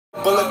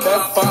Bullet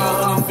cap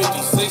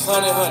 550,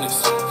 600 hundreds,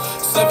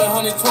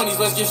 720s,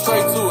 let's get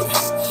straight to it.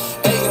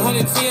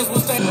 810s,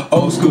 what's that?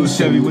 Old school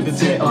Chevy with the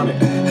tent on it.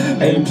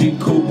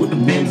 AMG coupe with the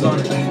bins on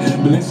it.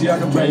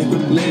 Balenciaga brains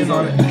with the lids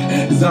on it.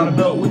 Designer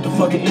belt with the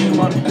fucking M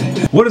on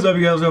it. What is up,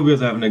 you guys? Hope you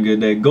guys are having a good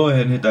day. Go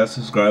ahead and hit that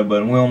subscribe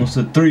button. We're almost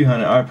at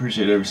 300. I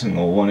appreciate every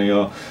single one of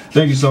y'all.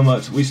 Thank you so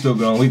much. We still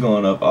growing. We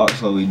going up.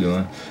 That's what we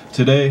doing.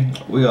 Today,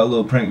 we got a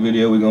little prank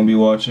video we're going to be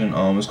watching.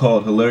 It's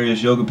called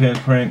Hilarious Yoga Pants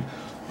Prank.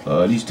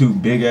 These two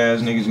big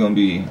ass niggas gonna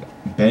be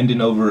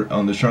bending over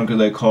on the trunk of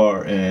their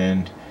car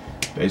and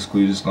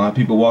basically just gonna have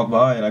people walk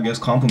by and I guess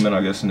compliment,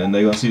 and then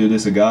they gonna see that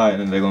it's a guy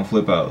and then they gonna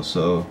flip out.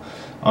 So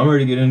I'm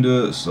ready to get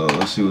into it, so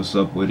let's see what's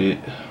up with it.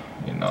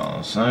 You know what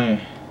I'm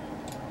saying?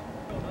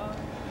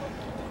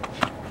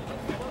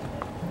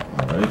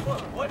 Alright.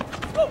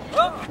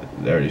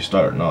 They're already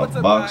starting off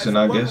boxing,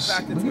 I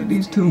guess. Look at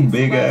these two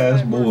big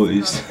ass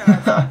boys.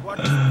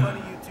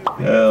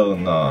 Hell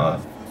nah.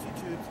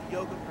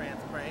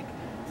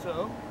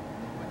 So,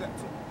 we got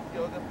some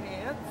yoga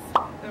pants,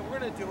 and we're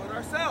gonna do it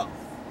ourselves.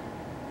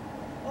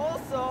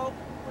 Also,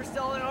 we're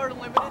selling our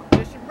limited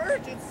edition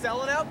merch. It's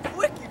selling out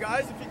quick, you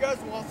guys. If you guys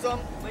want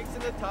some, links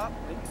in the top,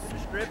 link in the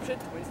description,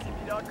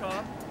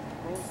 twinstv.com.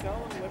 We're only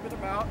selling a limited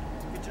amount.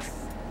 You can just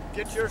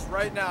get yours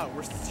right now.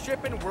 We're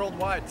shipping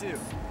worldwide too.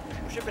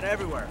 We're shipping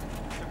everywhere.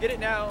 So get it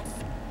now.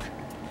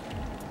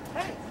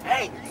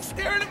 Hey, are you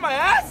staring at my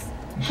ass?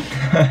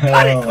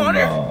 Cut it,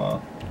 Connor!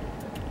 No.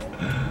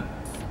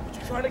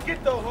 Trying to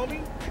get though,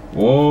 homie.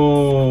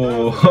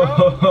 Whoa.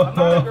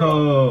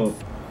 I'm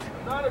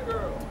not a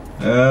girl.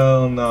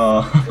 Hell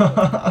no. What's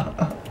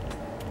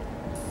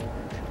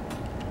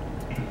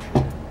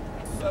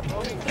up,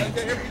 homie? Like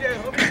that every day,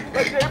 homie.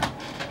 Like that.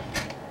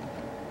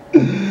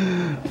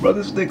 Bro,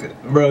 this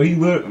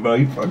nigga,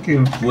 he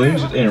fucking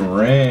flinched and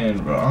ran,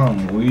 bro.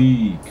 I'm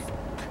weak. You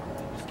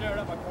staring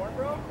at my corn,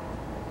 bro?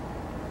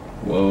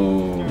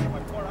 Whoa. Staring at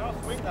my corn. I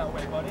don't swing that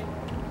way, buddy.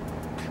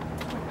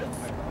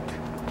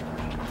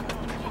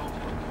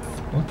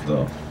 What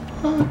the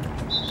fuck?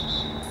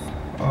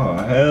 Oh,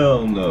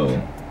 hell no.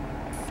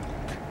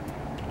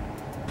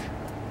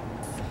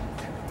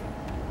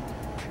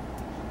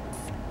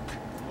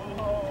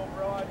 Whoa,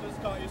 bro, I just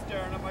caught you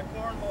staring at my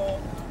cornhole.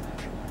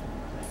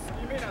 What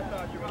do you mean I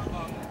thought you were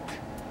wrong? What do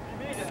you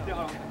mean it's still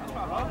wrong? I'm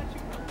not wrong.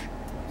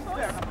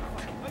 Staring at my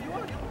cornhole. Oh, you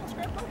want to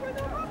scrap up right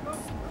now, bro?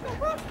 Let's go,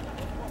 bro.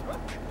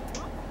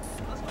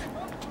 Let's go,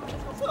 bro.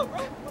 What's up,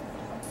 bro?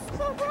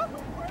 What's up, bro?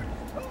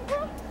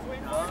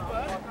 Swing first,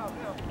 bud.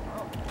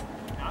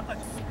 I thought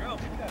you was a girl,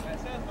 but you got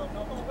nice ass though,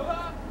 no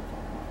homo.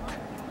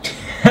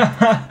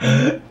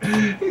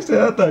 He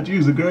said, I thought you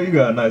was a girl, you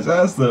got a nice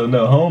ass though,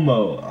 no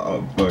homo.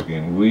 I'm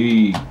fucking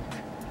weak.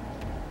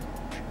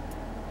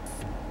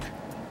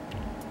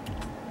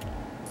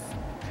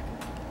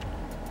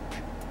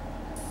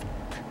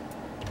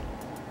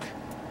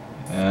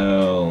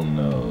 Hell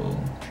no.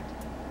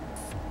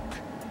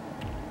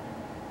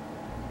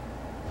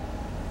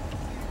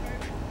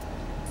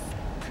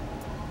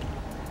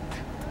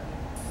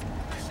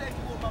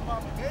 My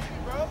mama gave me,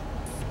 bro.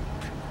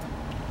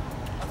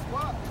 That's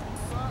what.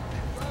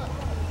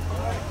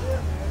 Right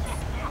there,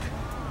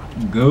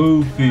 man.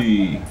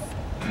 Goofy.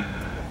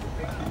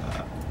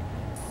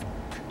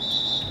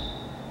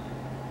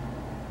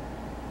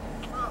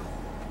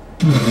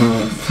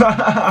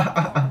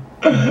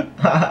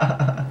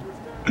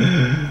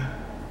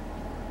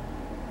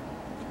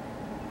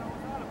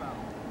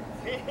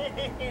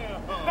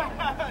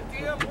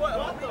 Damn,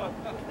 what the?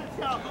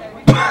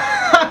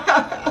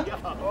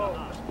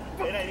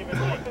 It ain't even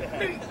like that.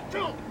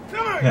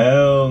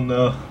 Hell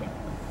no.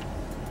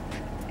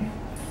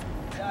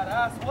 That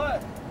ass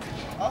what?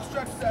 I'll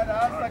stretch that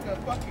ass like a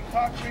fucking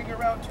cock ring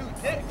around two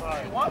dicks.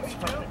 If you want me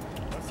to. I'm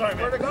sorry, man.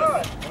 Swear to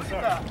God. Look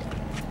at that.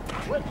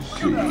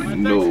 Shit,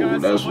 no,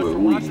 that's what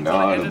we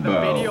not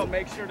about. Video.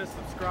 Make sure to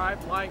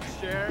subscribe, like,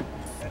 share,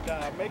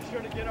 and make sure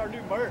to get our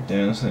new merch.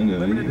 Damn, that's in the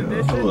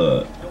video. Hold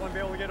up. You'll only be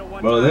able to get it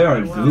one Bro, time. they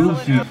are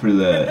goofy for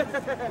that.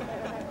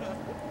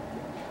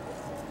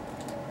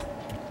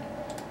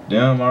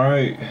 Damn,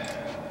 alright.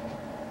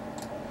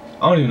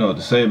 I don't even know what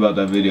to say about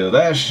that video.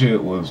 That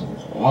shit was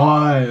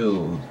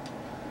wild.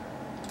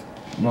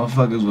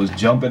 Motherfuckers was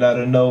jumping out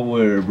of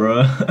nowhere,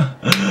 bruh.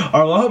 Alright,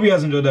 well, I hope you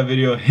guys enjoyed that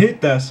video.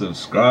 Hit that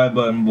subscribe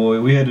button,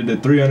 boy. We headed to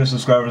 300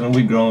 subscribers and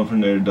we growing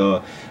from there,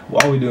 dog.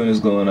 All we doing is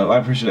going up. I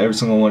appreciate every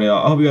single one of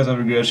y'all. I hope you guys have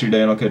a great rest of your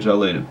day and I'll catch y'all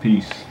later.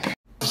 Peace.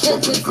 Put your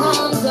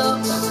hands up,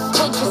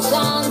 put your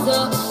signs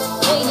up,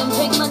 hey, then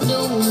pick my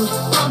dude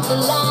off the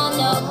line.